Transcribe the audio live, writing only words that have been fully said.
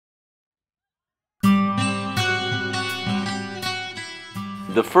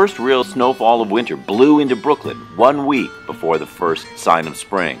The first real snowfall of winter blew into Brooklyn 1 week before the first sign of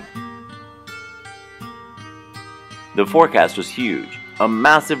spring. The forecast was huge. A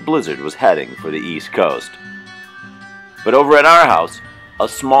massive blizzard was heading for the East Coast. But over at our house, a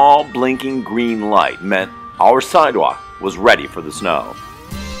small blinking green light meant our sidewalk was ready for the snow.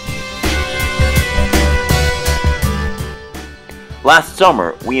 Last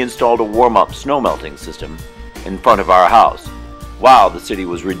summer, we installed a Warmup snow melting system in front of our house, while the city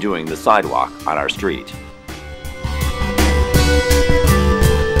was redoing the sidewalk on our street.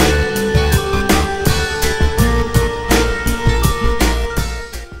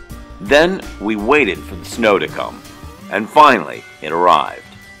 Then we waited for the snow to come, and finally it arrived.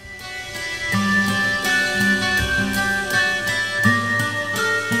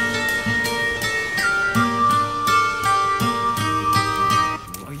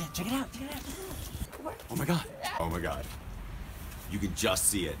 Oh yeah, check it out, check it out. Oh my god, oh my god. You can just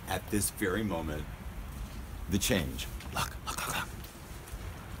see it at this very moment. The change. Look, look, look, look.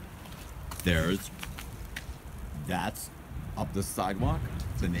 That's up the sidewalk,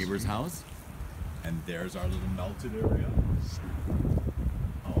 the neighbor's house, and there's our little melted area.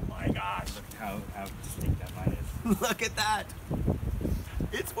 Oh my god, look how distinct that line is. Look at that!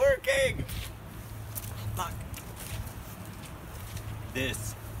 It's working! Look.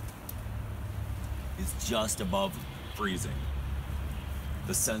 This is just above freezing.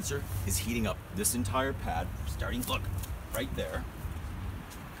 The sensor is heating up this entire pad, starting, look, right there.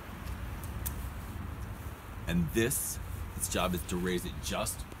 And its job is to raise it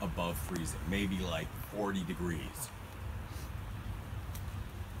just above freezing, maybe like 40 degrees.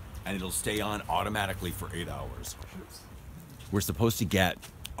 And it'll stay on automatically for 8 hours. We're supposed to get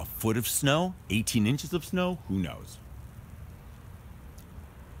a foot of snow, 18 inches of snow, who knows?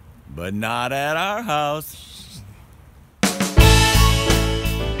 But not at our house.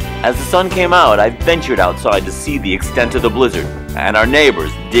 As the sun came out, I ventured outside to see the extent of the blizzard and our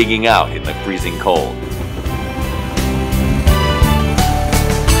neighbors digging out in the freezing cold.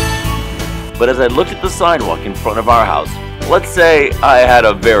 But as I looked at the sidewalk in front of our house, let's say I had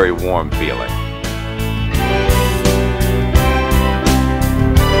a very warm feeling.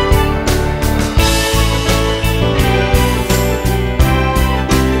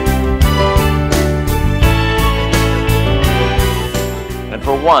 And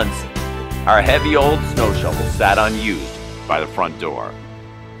for once, our heavy old snow shovel sat unused by the front door.